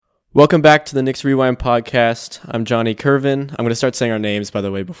Welcome back to the Knicks Rewind podcast. I'm Johnny Curvin. I'm going to start saying our names, by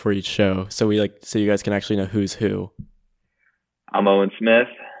the way, before each show, so you guys can actually know who's who. I'm Owen Smith.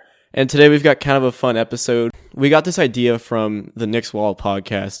 And today we've got kind of a fun episode. We got this idea from the Knicks Wall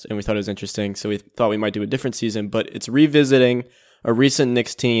podcast, and we thought it was interesting, so we thought we might do a different season, but it's revisiting a recent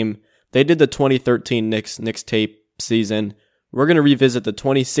Knicks team. They did the 2013 Knicks tape season. We're going to revisit the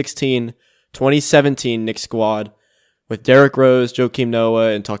 2016-2017 Knicks squad with DRose, Joakim Noah,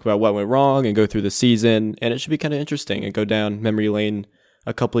 and talk about what went wrong and go through the season. And it should be kind of interesting and go down memory lane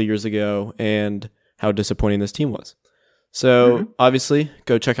a couple of years ago and how disappointing this team was. So obviously,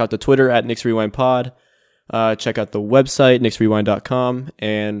 go check out the Twitter at Knicks Rewind Pod. Check out the website, knicksrewind.com,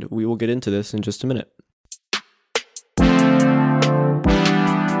 and we will get into this in just a minute.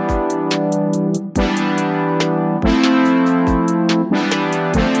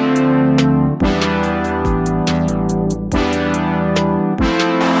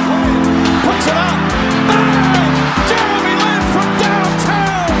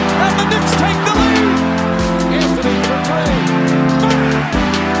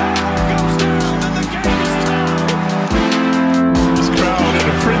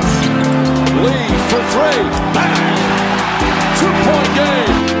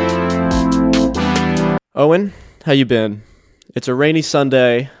 Owen, how you been? It's a rainy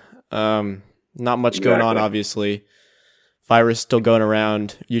Sunday. Not much going on, obviously. Virus still going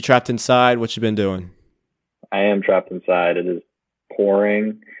around. You trapped inside? What you been doing? I am trapped inside. It is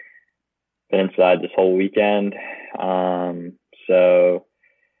pouring. Been inside this whole weekend. So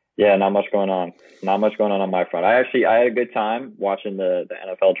yeah, not much going on. Not much going on my front. I had a good time watching the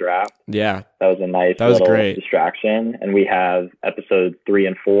NFL draft. Yeah. That was a nice little distraction. And we have episodes 3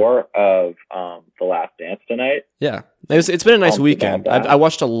 and 4 of The Last Dance tonight. Yeah. It's been a nice weekend. I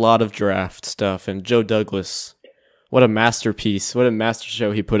watched a lot of draft stuff, and Joe Douglas, what a masterpiece. What a master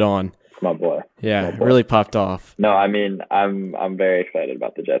show he put on. My boy. Yeah, it really popped off. No, I mean, I'm very excited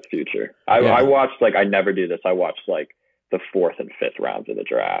about the Jets' future. I watched, I never do this. I watched, the 4th and 5th rounds of the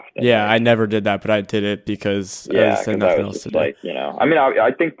draft. And I never did that, but I did it because I had nothing else to do. I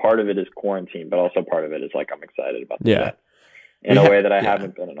think part of it is quarantine, but also part of it is I'm excited about the Jets in a way that I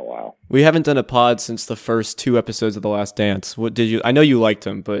haven't been in a while. We haven't done a pod since the first 2 episodes of The Last Dance. I know you liked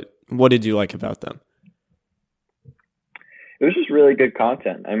them, but what did you like about them? It was just really good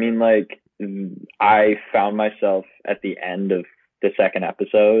content. I mean, I found myself at the end of the second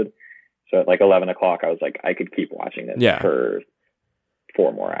episode. So at 11 o'clock, I was I could keep watching this for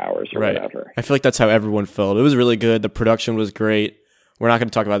 4 more hours or whatever. I feel like that's how everyone felt. It was really good. The production was great. We're not going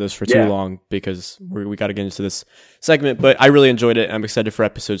to talk about this for too long because we got to get into this segment, but I really enjoyed it. I'm excited for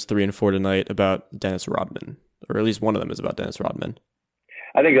episodes 3 and 4 tonight about Dennis Rodman, or at least one of them is about Dennis Rodman.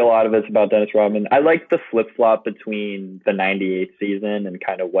 I think a lot of it's about Dennis Rodman. I like the flip-flop between the 98 season and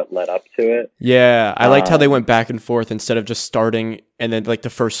kind of what led up to it. Yeah, I liked how they went back and forth instead of just starting and then the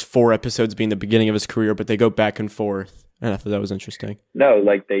first 4 episodes being the beginning of his career, but they go back and forth. And I thought that was interesting. No,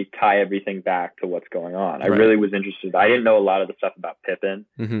 they tie everything back to what's going on. I really was interested. I didn't know a lot of the stuff about Pippen.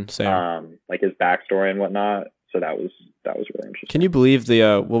 Same. His backstory and whatnot. So that was really interesting. Can you believe the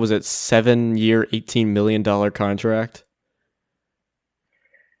 7-year, $18 million contract?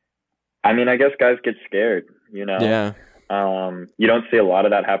 I mean, I guess guys get scared, Yeah. You don't see a lot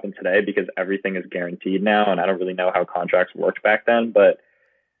of that happen today because everything is guaranteed now, and I don't really know how contracts worked back then, but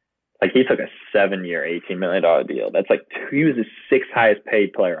he took a 7-year, $18 million deal. That's he was the 6th highest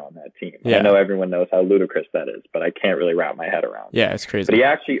paid player on that team. Yeah. I know everyone knows how ludicrous that is, but I can't really wrap my head around it. Yeah, it's crazy. But he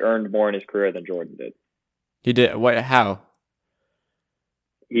actually earned more in his career than Jordan did. He did? What? How?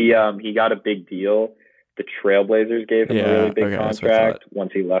 He got a big deal. The Trailblazers gave him a really big contract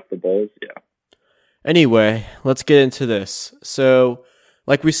once he left the Bulls. Yeah. Anyway, let's get into this. So,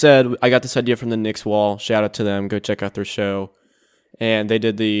 like we said, I got this idea from the Knicks Wall. Shout out to them. Go check out their show. And they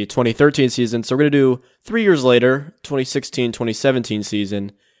did the 2013 season. So we're going to do 3 years later, 2016-2017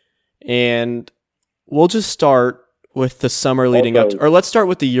 season. And we'll just start with the summer leading up to, or let's start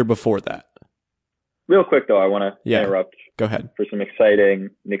with the year before that. Real quick, though, I want to interrupt. Go ahead. For some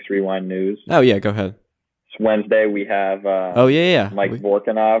exciting Knicks Rewind news. Oh, yeah, go ahead. It's Wednesday. We have Mike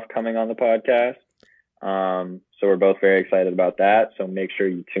Vorkunov coming on the podcast. So we're both very excited about that. So make sure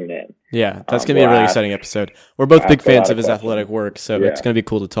you tune in. Yeah, that's going to be a really exciting episode. We're both big fans of his athletic work, so it's going to be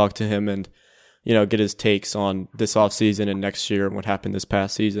cool to talk to him and, get his takes on this offseason and next year and what happened this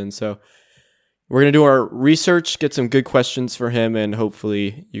past season. So we're going to do our research, get some good questions for him, and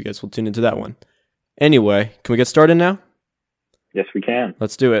hopefully you guys will tune into that one. Anyway, can we get started now? Yes, we can.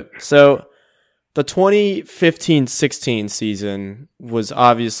 Let's do it. So the 2015-16 season was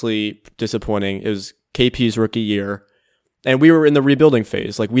obviously disappointing. It was KP's rookie year. And we were in the rebuilding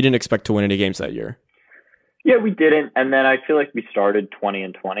phase. Like, we didn't expect to win any games that year. Yeah, we didn't. And then I feel like we started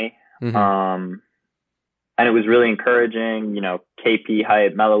 20-20. Mm-hmm. And it was really encouraging. You know, KP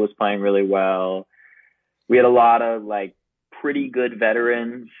hype, Melo was playing really well. We had a lot of like pretty good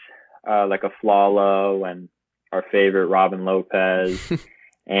veterans, like a Flalo and our favorite Robin Lopez.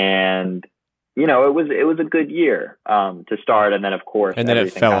 And, you know, it was a good year to start. And then, of course, and then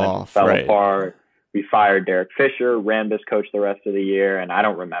it fell apart. We fired Derek Fisher. Rambis coached the rest of the year. And I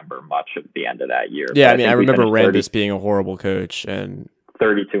don't remember much of the end of that year. Yeah, I mean, I remember Rambis being a horrible coach. And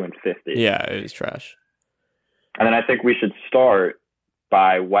 32-50. Yeah, it was trash. And then I think we should start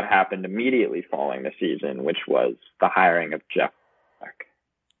by what happened immediately following the season, which was the hiring of Jeff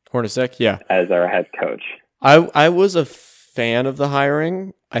Hornacek, yeah, as our head coach. I was a fan of the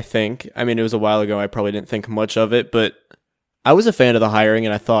hiring, I think. I mean, it was a while ago. I probably didn't think much of it, but I was a fan of the hiring,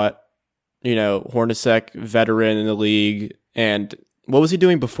 and I thought, you know, Hornacek, veteran in the league, and what was he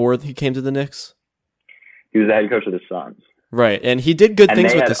doing before he came to the Knicks? He was the head coach of the Suns. Right, and he did good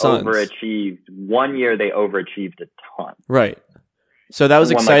things with the Suns. Overachieved. 1 year they overachieved a ton. Right. So that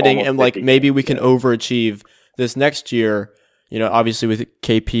was exciting, like and like maybe we can overachieve this next year, you know, obviously with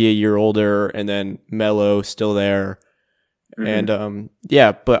KP a year older and then Melo still there. Mm-hmm. And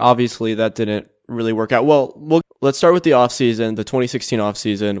yeah, but obviously that didn't really work out. Well, let's start with the offseason, the 2016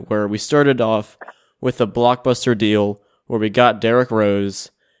 offseason, where we started off with a blockbuster deal where we got Derrick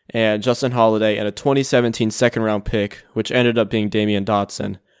Rose and Justin Holiday and a 2017 second-round pick, which ended up being Damian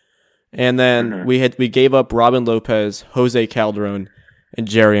Dotson. And then we gave up Robin Lopez, Jose Calderon, and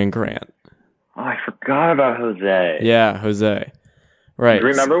Jerian Grant. Oh, I forgot about Jose. Yeah, Jose. Right. Do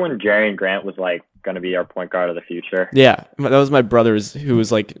you remember when Jerian Grant was like going to be our point guard of the future? Yeah, that was my brother's, who was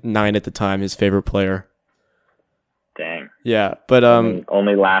like 9 at the time, his favorite player. Dang. Yeah, but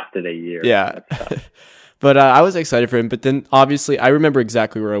only lasted a year. Yeah. But I was excited for him. But then, obviously, I remember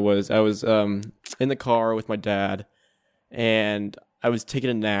exactly where I was. I was in the car with my dad, and I was taking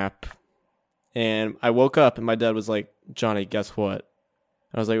a nap. And I woke up, and my dad was like, "Johnny, guess what?"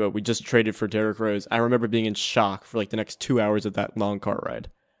 And I was like, "What? We just traded for Derrick Rose." I remember being in shock for like the next 2 hours of that long car ride.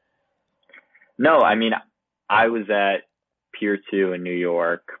 No, I mean, I was at Pier 2 in New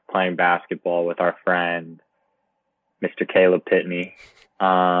York playing basketball with our friend, Mr. Caleb Pitney.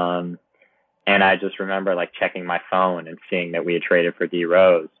 And I just remember like checking my phone and seeing that we had traded for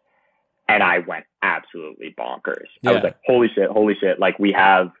DRose. And I went absolutely bonkers. Yeah. I was like, holy shit. Like, we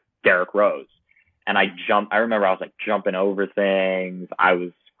have Derrick Rose. And I remember I was like jumping over things. I was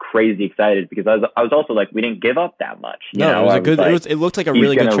crazy excited because I was also like, we didn't give up that much. You know? It looked like a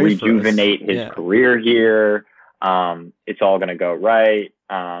really good trade for us. He's going to rejuvenate his career here. It's all going to go right.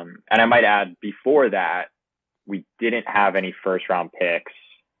 And I might add, before that, we didn't have any first round picks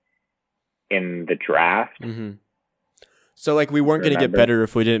in the draft. Mm-hmm. So like we weren't going to get better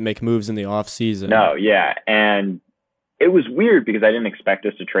if we didn't make moves in the off season. No, yeah. And it was weird because I didn't expect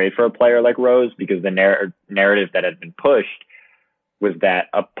us to trade for a player like Rose, because the narrative that had been pushed was that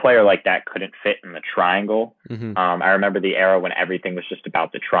a player like that couldn't fit in the triangle. Mm-hmm. I remember the era when everything was just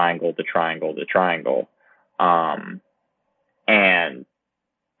about the triangle. And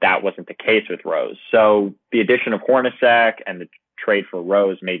that wasn't the case with Rose. So the addition of Hornacek and the trade for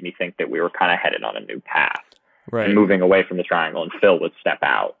Rose made me think that we were kind of headed on a new path. Right. And moving away from the triangle, and Phil would step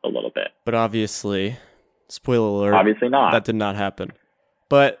out a little bit. But obviously, spoiler alert, obviously not. That did not happen.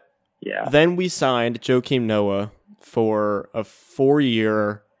 But yeah, then we signed Joakim Noah for a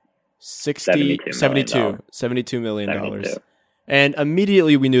 4-year, $72 million. And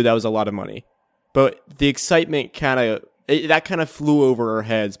immediately we knew that was a lot of money. But the excitement kind of flew over our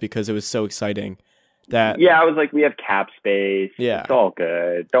heads because it was so exciting. I was like, we have cap space. Yeah. It's all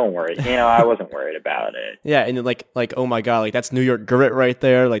good. Don't worry. I wasn't worried about it. Yeah, and like, oh my God, like that's New York grit right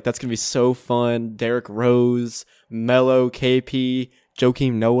there. Like that's gonna be so fun. Derrick Rose, Melo, KP,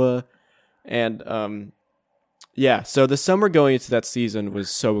 Joakim Noah, and so the summer going into that season was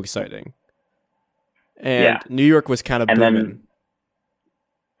so exciting. And New York was kind of booming. Then,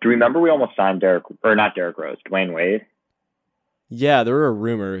 do you remember we almost signed not Derrick Rose, Dwayne Wade? Yeah, there were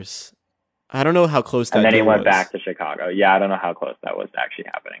rumors. I don't know how close that was. And then he went back to Chicago. Yeah, I don't know how close that was actually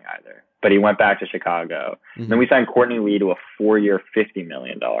happening either. But he went back to Chicago. Mm-hmm. Then we signed Courtney Lee to a 4-year, $50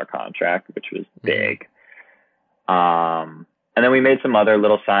 million contract, which was big. Mm-hmm. And then we made some other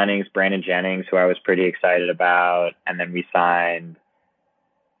little signings. Brandon Jennings, who I was pretty excited about. And then we signed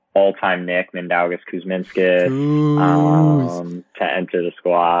all-time Nick, Mindaugas Kuzminskis, to enter the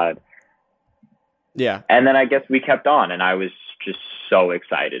squad. Yeah. And then I guess we kept on, and I was just so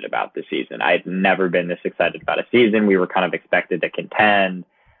excited about the season. I had never been this excited about a season. We were kind of expected to contend.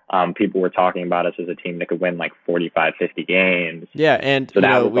 People were talking about us as a team that could win like 45, 50 games. Yeah, and so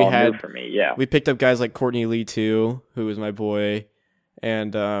that was all new for me. Yeah, we picked up guys like Courtney Lee too, who was my boy,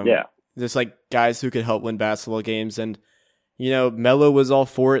 and just like guys who could help win basketball games. And Melo was all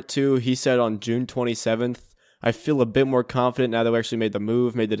for it too. He said on June 27th, I feel a bit more confident now that we actually made the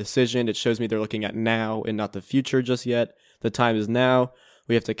move, made the decision. It shows me they're looking at now and not the future just yet. The time is now.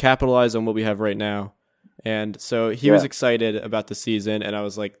 We have to capitalize on what we have right now. And so he was excited about the season, and I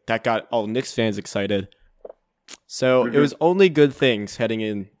was like, that got all Knicks fans excited. So it was only good things heading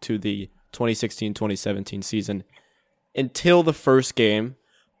into the 2016-2017 season until the first game.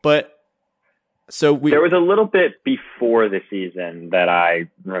 But so there was a little bit before the season that I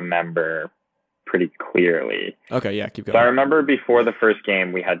remember pretty clearly. Okay, yeah, keep going. So I remember before the first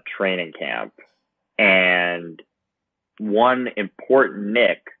game, we had training camp, and one important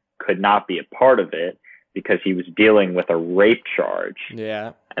Knick could not be a part of it because he was dealing with a rape charge.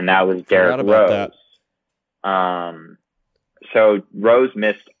 Yeah. And that was Derrick Rose. So Rose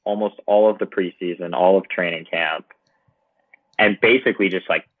missed almost all of the preseason, all of training camp, and basically just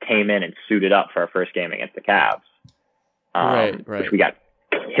like came in and suited up for our first game against the Cavs. Right. Which we got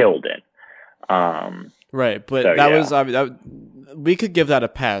killed in. Right, but so, that was we could give that a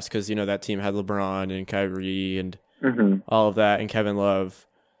pass because that team had LeBron and Kyrie and all of that and Kevin Love.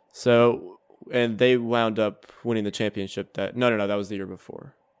 So, and they wound up winning the championship. No, that was the year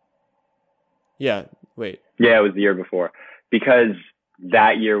before. Yeah, wait. Yeah, it was the year before because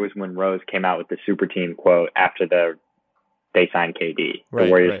that year was when Rose came out with the super team quote after they signed KD. The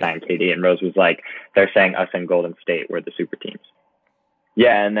Warriors signed KD, and Rose was like, "They're saying us in Golden State were the super teams."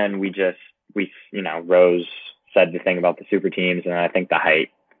 Yeah, and then Rose said the thing about the super teams, and I think the hype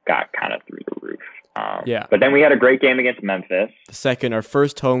got kind of through the roof. But then we had a great game against Memphis. Our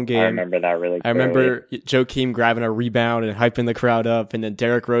first home game. I remember that really clearly. I remember Joakim grabbing a rebound and hyping the crowd up, and then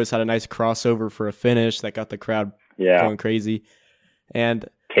Derrick Rose had a nice crossover for a finish that got the crowd going crazy. And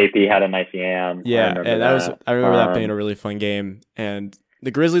KP had a nice yam. Yeah, I remember that being a really fun game. And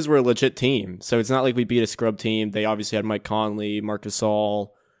the Grizzlies were a legit team, so it's not like we beat a scrub team. They obviously had Mike Conley, Marc Gasol,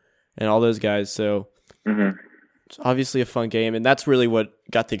 and all those guys. So it's obviously a fun game, and that's really what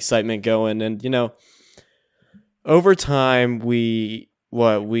got the excitement going. And over time, we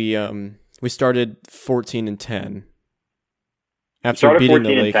started 14-10 after beating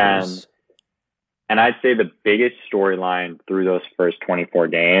the Lakers. And I'd say the biggest storyline through those first 24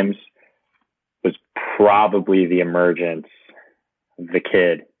 games was probably the emergence of the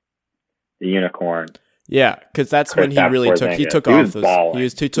kid, the unicorn. Yeah, because that's when he really took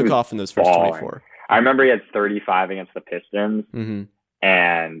off in those first 24. I remember he had 35 against the Pistons,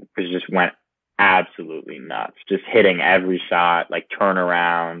 and it just went absolutely nuts, just hitting every shot, like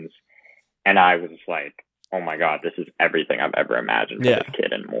turnarounds. And I was just like, oh my God, this is everything I've ever imagined for this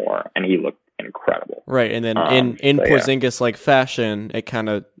kid and more. And he looked incredible. Right, and then in Porzingis-like fashion, it kind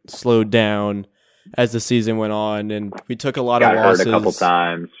of slowed down as the season went on, and we took a lot of losses. Got hurt a couple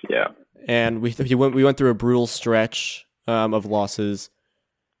times, yeah. And we went through a brutal stretch of losses.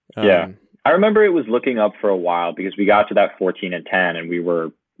 I remember it was looking up for a while because we got to that 14-10, and we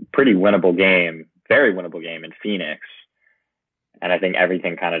were pretty winnable game, very winnable game in Phoenix. And I think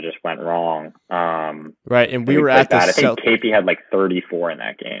everything kind of just went wrong. Right, and we were at that. I think KP had like 34 in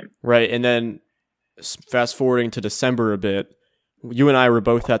that game. Right, and then fast forwarding to December a bit, you and I were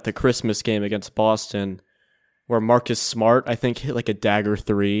both at the Christmas game against Boston, where Marcus Smart, I think, hit like a dagger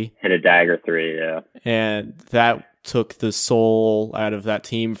three. Yeah. And that took the soul out of that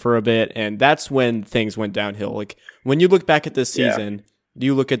team for a bit, and that's when things went downhill. Like, when you look back at this season,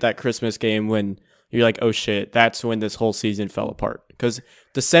 you look at that Christmas game when you're like, oh shit, that's when this whole season fell apart. Because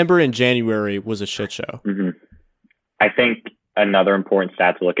December and January was a shit show. I think another important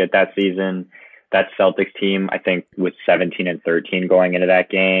stat to look at that season, that Celtics team, I think, was 17-13 going into that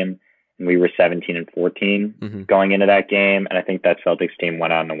game. And we were 17-14 going into that game. And I think that Celtics team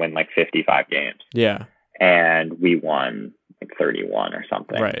went on to win like 55 games. Yeah. And we won like 31 or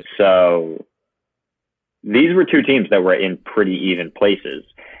something. Right. So these were two teams that were in pretty even places.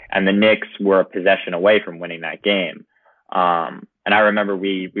 And the Knicks were a possession away from winning that game. And I remember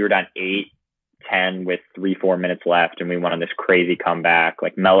we were down 8-10 with 3-4 minutes left, and we went on this crazy comeback.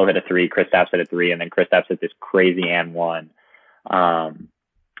 Like, Melo hit a three, Kristaps hit a three, and then Kristaps hit this crazy and one. And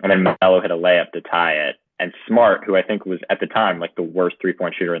then Melo hit a layup to tie it. And Smart, who I think was at the time like the worst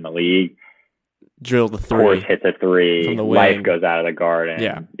 3-point shooter in the league, drilled the three. Of course, hits a three. From the wing. Life goes out of the garden.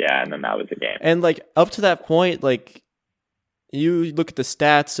 Yeah, and then that was the game. And like up to that point, like, you look at the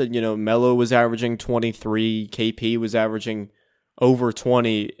stats, and Melo was averaging 23, KP was averaging over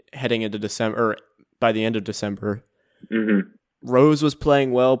 20 heading into December, or by the end of December. Rose was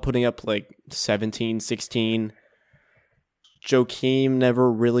playing well, putting up like 17, 16. Joakim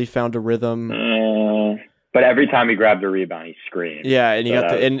never really found a rhythm. But every time he grabbed a rebound, he screamed. Yeah, and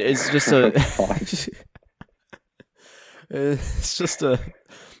and it's just a it's just a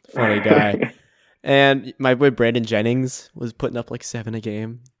funny guy. And my boy Brandon Jennings was putting up like 7 a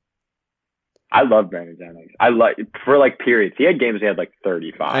game. I love Brandon Jennings. For like periods. He had games he had like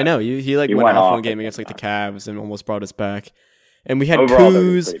 35. I know. He went off one game against like the Cavs and almost brought us back. And we had Overall,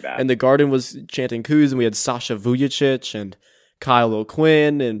 Kuz, and the Garden was chanting Kuz, and we had Sasha Vujacic and Kyle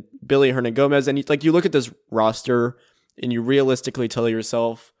O'Quinn and Billy Hernan-Gomez. And you look at this roster and you realistically tell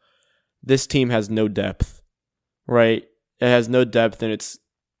yourself, this team has no depth, right? It has no depth, and it's,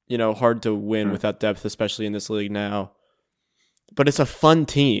 hard to win without depth, especially in this league now. But it's a fun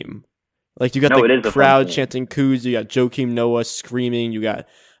team. Like, you got the crowd chanting Kuz, you got Joakim Noah screaming, you got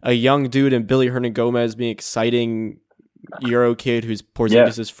a young dude and Billy Hernan-Gomez being exciting Euro kid who's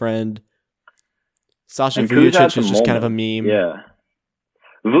Porzingis' friend. Sasha Vujacic is just kind of a meme. Yeah.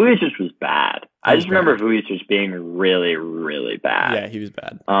 Vujacic was bad. I just remember Vujacic being really, really bad. Yeah, he was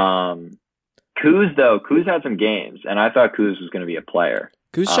bad. Kuz had some games, and I thought Kuz was going to be a player.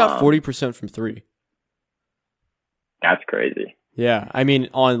 Kuz shot 40% from 3. That's crazy. Yeah, I mean,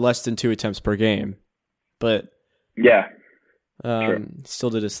 on less than 2 attempts per game. But yeah, still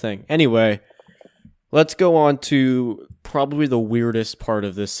did his thing. Anyway, let's go on to probably the weirdest part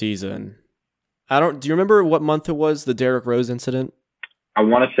of this season. Do you remember what month it was, the Derrick Rose incident? I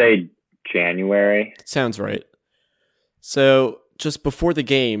want to say January. Sounds right. So, just before the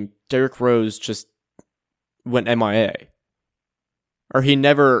game, Derrick Rose just went MIA. Or he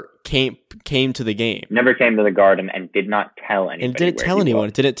never came to the game. Never came to the Garden and did not tell anybody. And didn't tell anyone.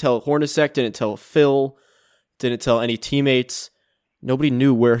 Didn't tell Hornacek, didn't tell Phil, didn't tell any teammates. Nobody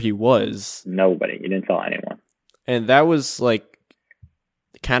knew where he was. Nobody. He didn't tell anyone. And that was like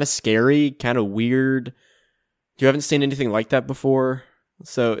kind of scary, kind of weird. You haven't seen anything like that before.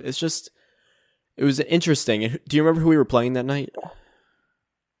 So it was interesting. Do you remember who we were playing that night?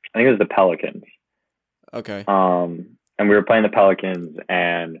 I think it was the Pelicans. Okay. And we were playing the Pelicans,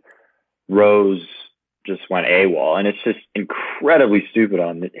 and Rose just went AWOL. And it's just incredibly stupid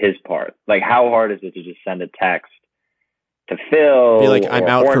on his part. Like, how hard is it to just send a text to Phil? Be like, I'm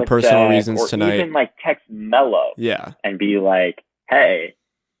out for personal reasons tonight. Or even, like, text Melo. Yeah. And be like, hey,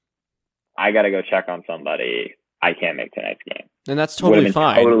 I got to go check on somebody. I can't make tonight's game. And that's totally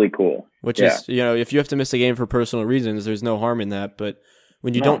fine. Totally cool. Which is, if you have to miss a game for personal reasons, there's no harm in that. But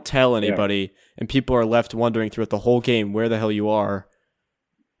when you don't tell anybody and people are left wondering throughout the whole game where the hell you are,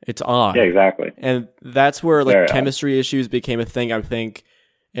 it's odd. Yeah, exactly. And that's where like chemistry issues became a thing, I think,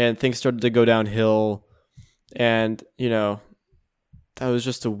 and things started to go downhill. And, that was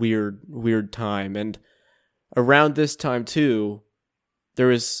just a weird time. And around this time, too, there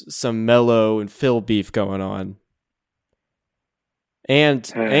was some Melo and Phil beef going on.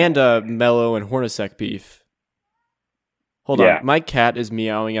 And Melo and Hornacek beef. Hold on, my cat is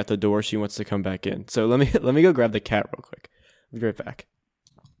meowing at the door. She wants to come back in. So let me go grab the cat real quick. I'll be right back.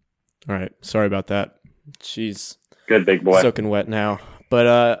 All right, sorry about that. She's good, big boy, soaking wet now.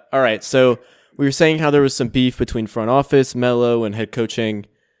 But all right. So we were saying how there was some beef between front office, Melo, and head coaching,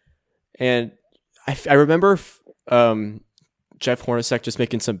 and I remember Jeff Hornacek just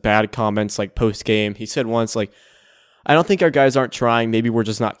making some bad comments like post game. He said once like, I don't think our guys aren't trying. Maybe we're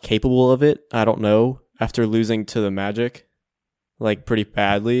just not capable of it. I don't know. After losing to the Magic, like pretty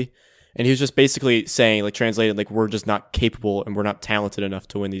badly. And he was just basically saying, like translated, like we're just not capable and we're not talented enough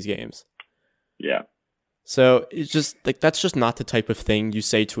to win these games. Yeah. So it's just like, that's just not the type of thing you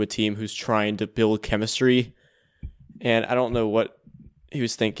say to a team who's trying to build chemistry. And I don't know what he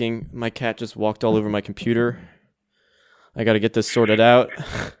was thinking. My cat just walked all over my computer. I got to get this sorted out.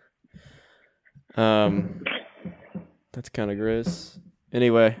 That's kind of gross.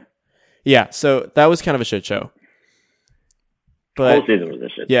 Anyway. Yeah, so that was kind of a shit show. But the whole season was a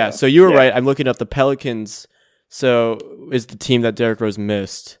shit show. So you were right. I'm looking up the Pelicans. So is the team that Derrick Rose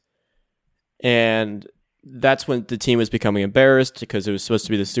missed. And that's when the team was becoming embarrassed because it was supposed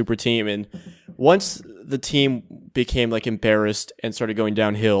to be the super team. And once the team became like embarrassed and started going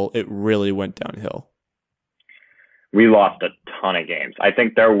downhill, it really went downhill. We lost a ton of games. I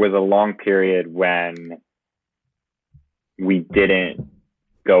think there was a long period when we didn't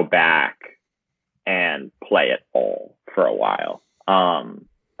go back and play at all for a while.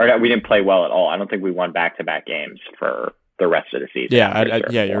 We didn't play well at all. I don't think we won back-to-back games for the rest of the season.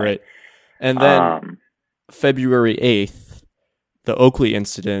 Yeah, you're right. And then February 8th, the Oakley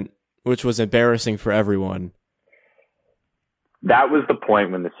incident, which was embarrassing for everyone. That was the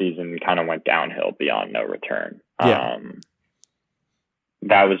point when the season kind of went downhill beyond no return. Yeah.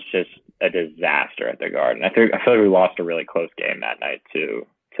 that was just a disaster at the Garden. I feel like we lost a really close game that night to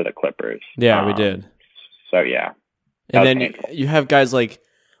the Clippers. Yeah, we did. So yeah. And then you have guys like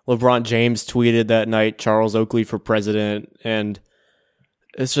LeBron James tweeted that night, Charles Oakley for president, and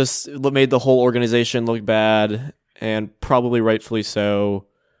it's just made the whole organization look bad, and probably rightfully so.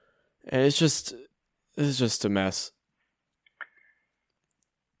 And it's just a mess.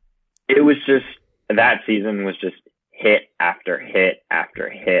 It was just, that season was just hit after hit after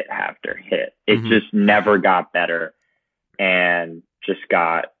hit after hit. It just never got better and just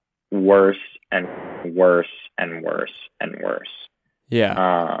got worse and worse and worse and worse.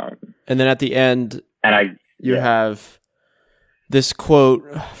 Yeah. And then at the end, you have this quote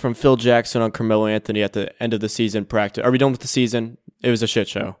from Phil Jackson on Carmelo Anthony at the end of the season practice. Are we done with the season? It was a shit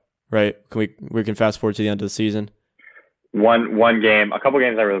show, right? We can fast forward to the end of the season. One game, a couple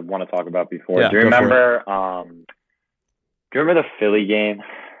games I really want to talk about before. Yeah, do you remember the Philly game?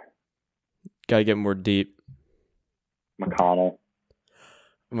 Gotta get more deep. McConnell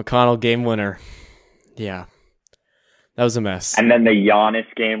game winner. Yeah. That was a mess. And then the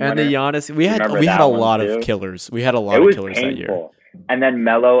Giannis game winner. And the Giannis, we had a lot of killers. We had a lot of killers that year. And then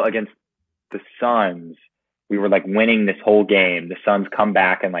Melo against the Suns, we were like winning this whole game. The Suns come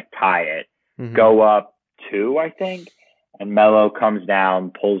back and like tie it. Go up 2, I think. And Melo comes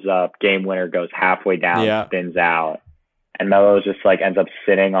down, pulls up, game winner, goes halfway down, spins out. And Melo just like ends up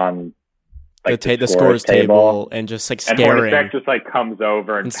sitting on like the scores table and just like staring. And just like comes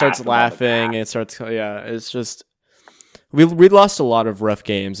over and starts laughing and starts, it's just, we lost a lot of rough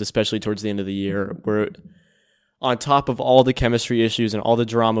games, especially towards the end of the year, where on top of all the chemistry issues and all the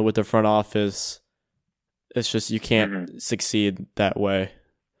drama with the front office, it's just, you can't succeed that way.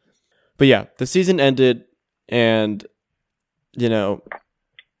 But yeah, the season ended and,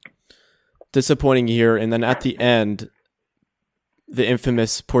 disappointing year. And then at the end, the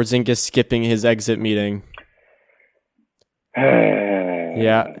infamous Porzingis skipping his exit meeting.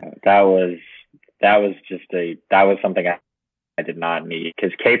 Yeah. That was something I did not need,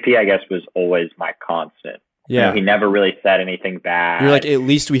 because KP, I guess, was always my constant. Yeah. He never really said anything bad. You're like, at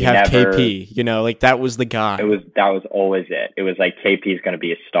least we have KP, like that was the guy. That was always it. It was like, KP is going to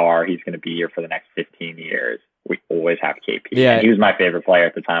be a star. He's going to be here for the next 15 years. We always have KP. Yeah. And he was my favorite player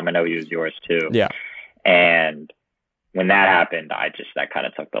at the time. I know he was yours too. Yeah. And when that happened, that kind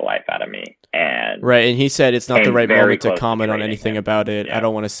of took the life out of me. And right. And he said it's not the right moment to comment on anything about it. Yeah. I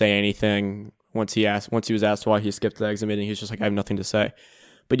don't want to say anything. Once he was asked why he skipped the exit meeting, he's just like, I have nothing to say.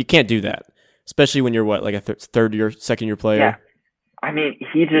 But you can't do that, especially when you're like a second year player. Yeah. I mean,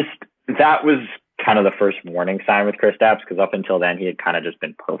 that was kind of the first warning sign with Kristaps, because up until then he had kind of just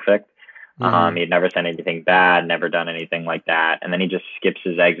been perfect. He had never said anything bad, never done anything like that. And then he just skips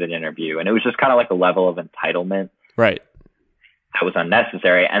his exit interview. And it was just kind of like a level of entitlement. Right. That was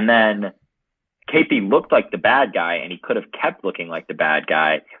unnecessary. And then KP looked like the bad guy, and he could have kept looking like the bad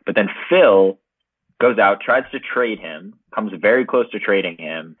guy. But then Phil goes out, tries to trade him, comes very close to trading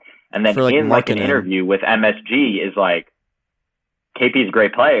him. And then in like an interview with MSG is like, KP's a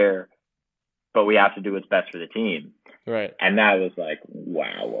great player, but we have to do what's best for the team. Right. And that was like,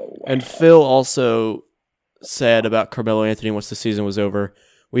 wow. And Phil also said about Carmelo Anthony once the season was over,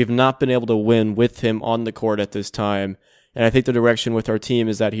 we have not been able to win with him on the court at this time. And I think the direction with our team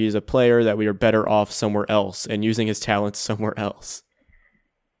is that he's a player that we are better off somewhere else and using his talents somewhere else.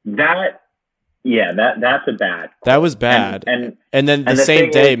 That's a bad. That was bad. And then the same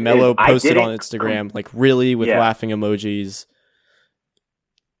day, Melo posted on Instagram, like really with laughing emojis.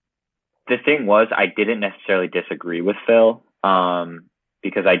 The thing was, I didn't necessarily disagree with Phil,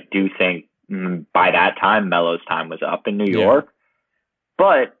 because I do think by that time, Melo's time was up in New York.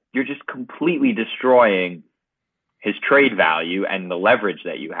 But you're just completely destroying his trade value and the leverage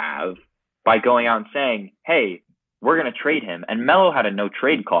that you have by going out and saying, hey, we're going to trade him. And Melo had a no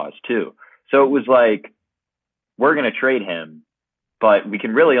trade clause too. So it was like, we're going to trade him, but we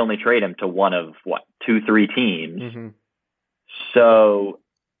can really only trade him to one of 2-3 teams. So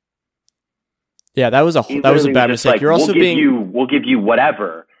yeah, that was a bad mistake. Like, you're also we'll give you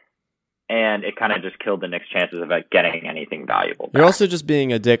whatever. And it kind of just killed the Knicks' chances of getting anything valuable back. You're also just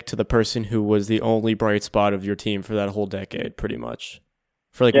being a dick to the person who was the only bright spot of your team for that whole decade, pretty much.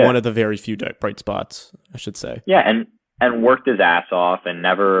 For one of the very few bright spots, I should say. Yeah, and worked his ass off and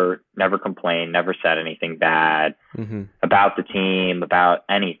never complained, never said anything bad about the team, about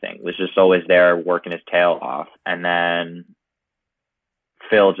anything. Was just always there working his tail off. And then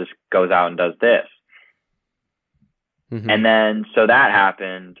Phil just goes out and does this. And then, so that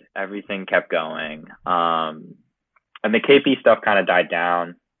happened. Everything kept going. And the KP stuff kind of died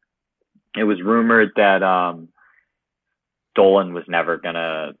down. It was rumored that Dolan was never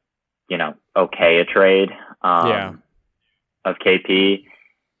gonna, okay a trade of KP.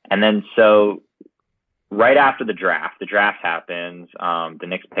 And then so right after the draft happens. The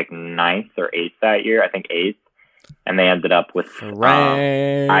Knicks picked 9th or 8th that year. I think 8th. And they ended up with a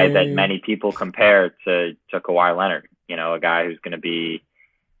guy that many people compare to Kawhi Leonard, a guy who's going to be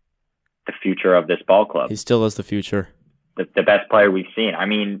the future of this ball club. He still is the future. The best player we've seen. I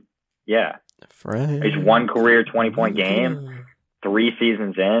mean, yeah. He's one career 20-point game, 3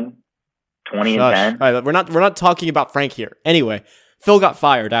 seasons in, 20 and 10. All right, we're not talking about Frank here. Anyway, Phil got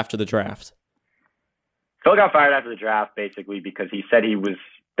fired after the draft. Phil got fired after the draft basically because he said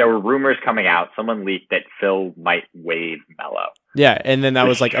there were rumors coming out. Someone leaked that Phil might waive Melo. Yeah, and then that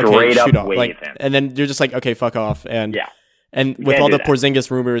was like, okay, shoot off. And then you're just like, okay, fuck off. And with all the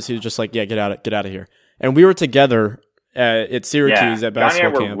Porzingis rumors, he was just like, yeah, get out of here. And we were together at Syracuse at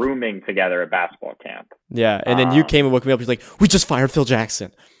basketball Johnny camp. We were rooming together at basketball camp. Yeah, and then you came and woke me up. He's like, we just fired Phil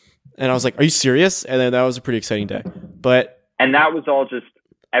Jackson. And I was like, are you serious? And then that was a pretty exciting day. And that was all just,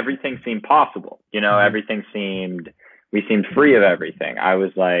 everything seemed possible. Everything we seemed free of everything. I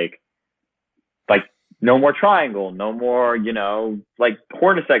was like, no more triangle, no more,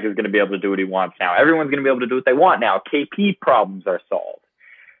 Hornacek is going to be able to do what he wants now. Everyone's going to be able to do what they want now. KP problems are solved.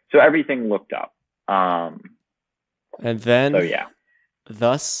 So everything looked up. And then,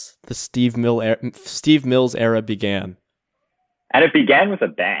 thus the Steve Mills era began. And it began with a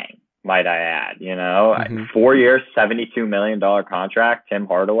bang, might I add. 4 years, $72 million contract, Tim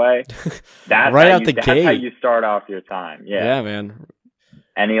Hardaway. That's right out the gate. That's how you start off your time. Yeah, man.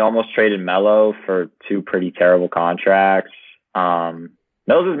 And he almost traded Melo for 2 pretty terrible contracts.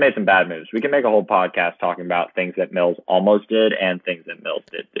 Mills has made some bad moves. We can make a whole podcast talking about things that Mills almost did and things that Mills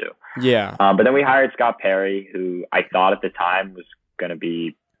did do. Yeah. But then we hired Scott Perry, who I thought at the time was going to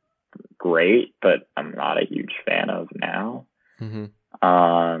be great, but I'm not a huge fan of now. Mm-hmm.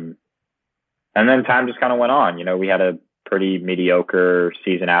 And then time just kind of went on. We had a pretty mediocre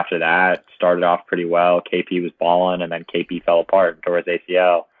season after that. Started off pretty well. KP was balling, and then KP fell apart and tore his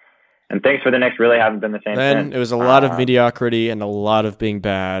ACL. And things for the Knicks really haven't been the same then since. It was a lot of mediocrity and a lot of being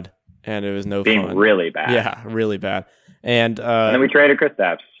bad, and it was no fun. Being really bad. Yeah, really bad. And then we traded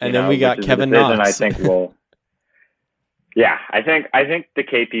Kristaps. And then we got Kevin Knox. I think I think the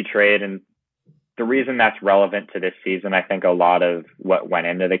KP trade, and the reason that's relevant to this season, I think a lot of what went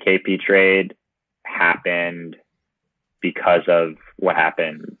into the KP trade happened because of what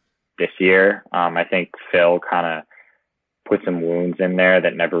happened this year. I think Phil kind of put some wounds in there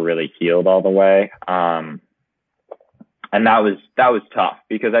that never really healed all the way. And that was tough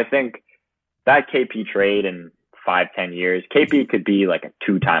because I think that KP trade in 5-10 years, KP could be like a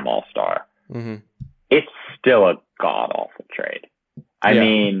 2-time All-Star. Mm-hmm. It's still a god-awful trade. I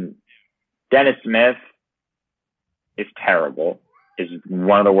mean, Dennis Smith is terrible. Is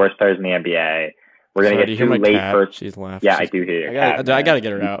one of the worst players in the NBA. We're going to get 2 late first. She's laughing. Yeah, I do hear you. I got to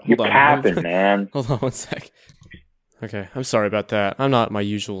get her out. Hold on. Capping, man. Hold on one sec. Okay, I'm sorry about that. I'm not my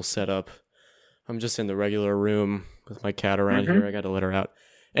usual setup. I'm just in the regular room with my cat around here. I got to let her out.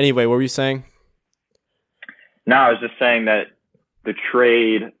 Anyway, what were you saying? No, I was just saying that the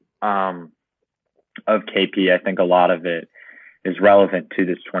trade of KP, I think a lot of it is relevant to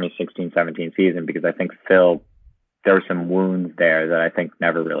this 2016-17 season because I think Phil, there were some wounds there that I think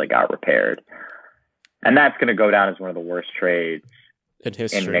never really got repaired. And that's going to go down as one of the worst trades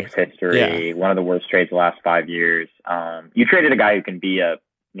in Knicks history. One of the worst trades the last 5 years. You traded a guy who can be a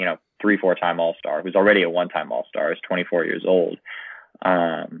 3-4-time All-Star, who's already a 1-time All-Star, is 24 years old,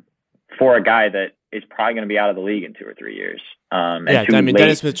 for a guy that is probably going to be out of the league in 2 or 3 years.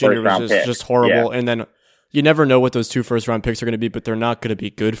 Dennis Smith Jr. was just horrible. Yeah. And then you never know what those 2 first-round picks are going to be, but they're not going to be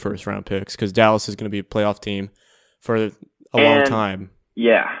good first-round picks because Dallas is going to be a playoff team for a long time.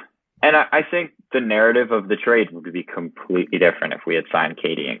 Yeah. And I think the narrative of the trade would be completely different if we had signed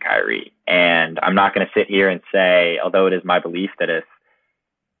KD and Kyrie. And I'm not going to sit here and say, although it is my belief that if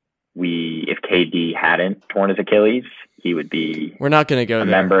KD hadn't torn his Achilles, he would be We're not going to go a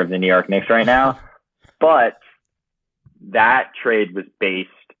member of the New York Knicks right now. But that trade was based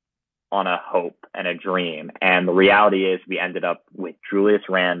on a hope and a dream. And the reality is we ended up with Julius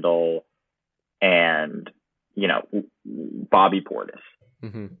Randle and, Bobby Portis.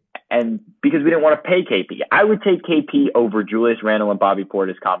 Mm-hmm. And because we didn't want to pay KP, I would take KP over Julius Randle and Bobby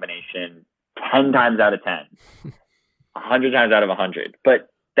Portis combination 10 times out of 10, 100 times out of 100. But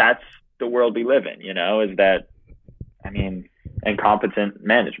that's the world we live in, is that, incompetent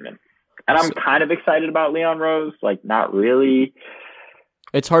management. And I'm kind of excited about Leon Rose, not really.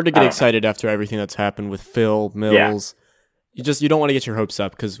 It's hard to get excited after everything that's happened with Phil, Mills. Yeah. You don't want to get your hopes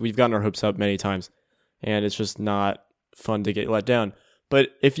up because we've gotten our hopes up many times. And it's just not fun to get let down. But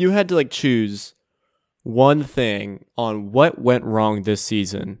if you had to like choose one thing on what went wrong this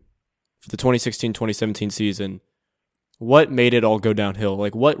season, for the 2016-2017 season, what made it all go downhill?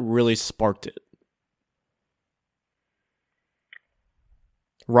 Like, what really sparked it?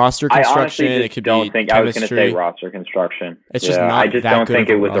 Roster construction. It could be chemistry. I was going to say roster construction. It's just not. I just don't think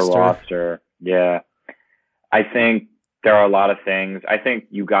it was a roster. Yeah, I think there are a lot of things. I think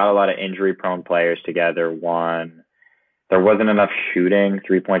you got a lot of injury-prone players together. One, there wasn't enough shooting,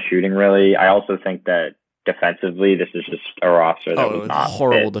 3-point shooting, really. I also think that defensively, this is just a roster that was not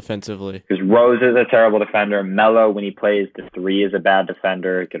horrible defensively. Because Rose is a terrible defender. Melo, when he plays the three, is a bad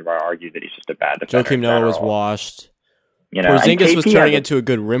defender. You could argue that he's just a bad defender. Joakim Noah was washed. Porzingis was turning into a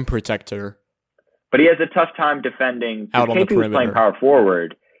good rim protector. But he has a tough time defending. Out on the perimeter. Was playing power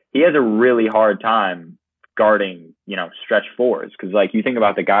forward. He has a really hard time guarding, stretch fours. Because, you think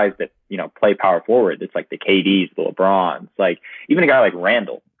about the guys that, play power forward. It's like the KDs, the LeBrons. Even a guy like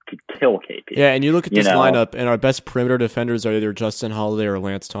Randall could kill KP. Yeah, and you look at this lineup, and our best perimeter defenders are either Justin Holiday or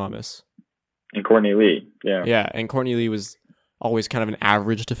Lance Thomas. And Courtney Lee, yeah. Yeah, and Courtney Lee was always kind of an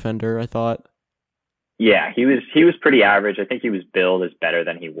average defender, I thought. Yeah, he was pretty average. I think he was billed as better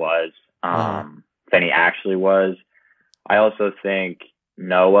than he was, than he actually was. I also think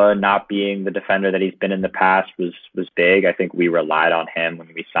Noah not being the defender that he's been in the past was big. I think we relied on him when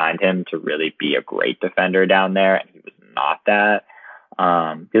we signed him to really be a great defender down there, and he was not that.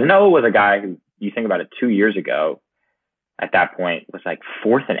 Because Noah was a guy who, you think about it, 2 years ago, at that point, was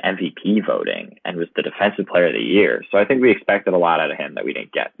fourth in MVP voting and was the defensive player of the year. So I think we expected a lot out of him that we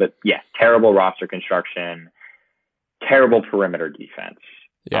didn't get. But yes, terrible roster construction, terrible perimeter defense.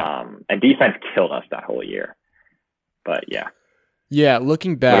 Yeah. And defense killed us that whole year. But yeah. Yeah,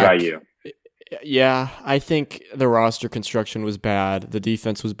 looking back. What about you? Yeah, I think the roster construction was bad. The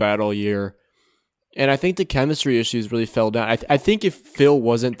defense was bad all year. And I think the chemistry issues really fell down. I think if Phil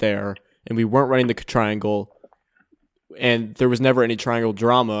wasn't there and we weren't running the triangle and there was never any triangle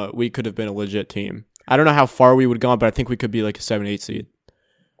drama, we could have been a legit team. I don't know how far we would have gone, but I think we could be like a 7-8 seed.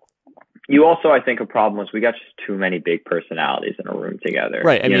 You also, I think, a problem was we got just too many big personalities in a room together.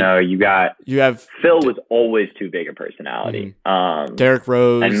 Right. You have Phil was always too big a personality. Mm-hmm. Derrick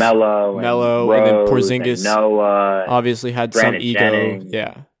Rose and Melo, and then Porzingis. And Noah obviously had Brandon some ego. Jennings,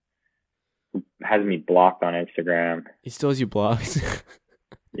 yeah. Has me blocked on Instagram. He still has you blocked.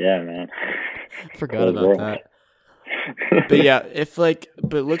 Yeah, man. Forgot about that. But yeah,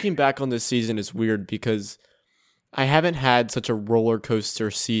 but looking back on this season is weird because I haven't had such a roller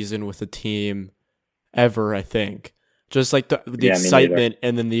coaster season with a team ever, I think. Just like the excitement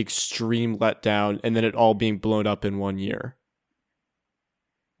and then the extreme letdown and then it all being blown up in 1 year.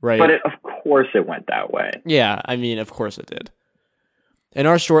 Right? But of course it went that way. Yeah, I mean, of course it did. In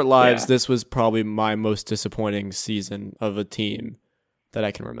our short lives, This was probably my most disappointing season of a team that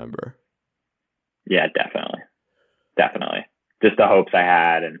I can remember. Yeah, definitely. Just the hopes I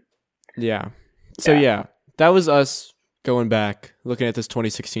had. So that was us going back, looking at this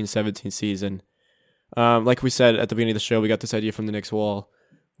 2016-17 season. Like we said at the beginning of the show, we got this idea from the Knicks wall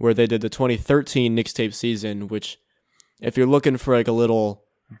where they did the 2013 Knicks tape season, which if you're looking for a little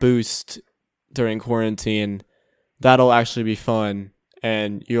boost during quarantine, that'll actually be fun.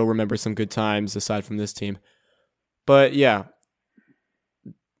 And you'll remember some good times aside from this team. But yeah.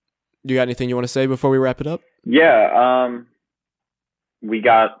 You got anything you want to say before we wrap it up? Yeah. We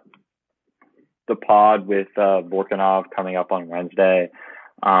got the pod with Vorkunov coming up on Wednesday.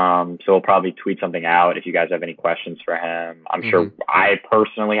 So we'll probably tweet something out if you guys have any questions for him. I'm sure I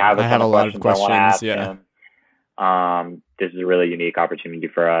personally have a ton of questions I want to ask him. This is a really unique opportunity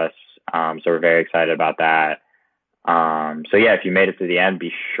for us. So we're very excited about that. So yeah, if you made it to the end,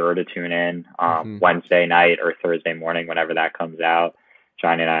 be sure to tune in Wednesday night or Thursday morning, whenever that comes out.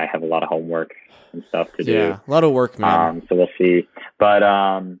 Johnny and I have a lot of homework and stuff to do. Yeah, a lot of work, man. So we'll see. But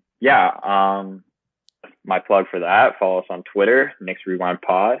my plug for that, follow us on Twitter, Knicks Rewind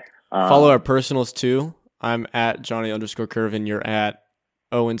Pod. Follow our personals too. I'm at Johnny_Curve and you're at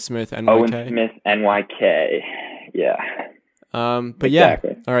Owen Smith NYK. Owen Smith NYK. Yeah. But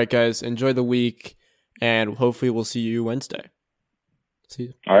exactly. All right, guys, enjoy the week. And hopefully we'll see you Wednesday. See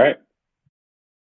you. All right.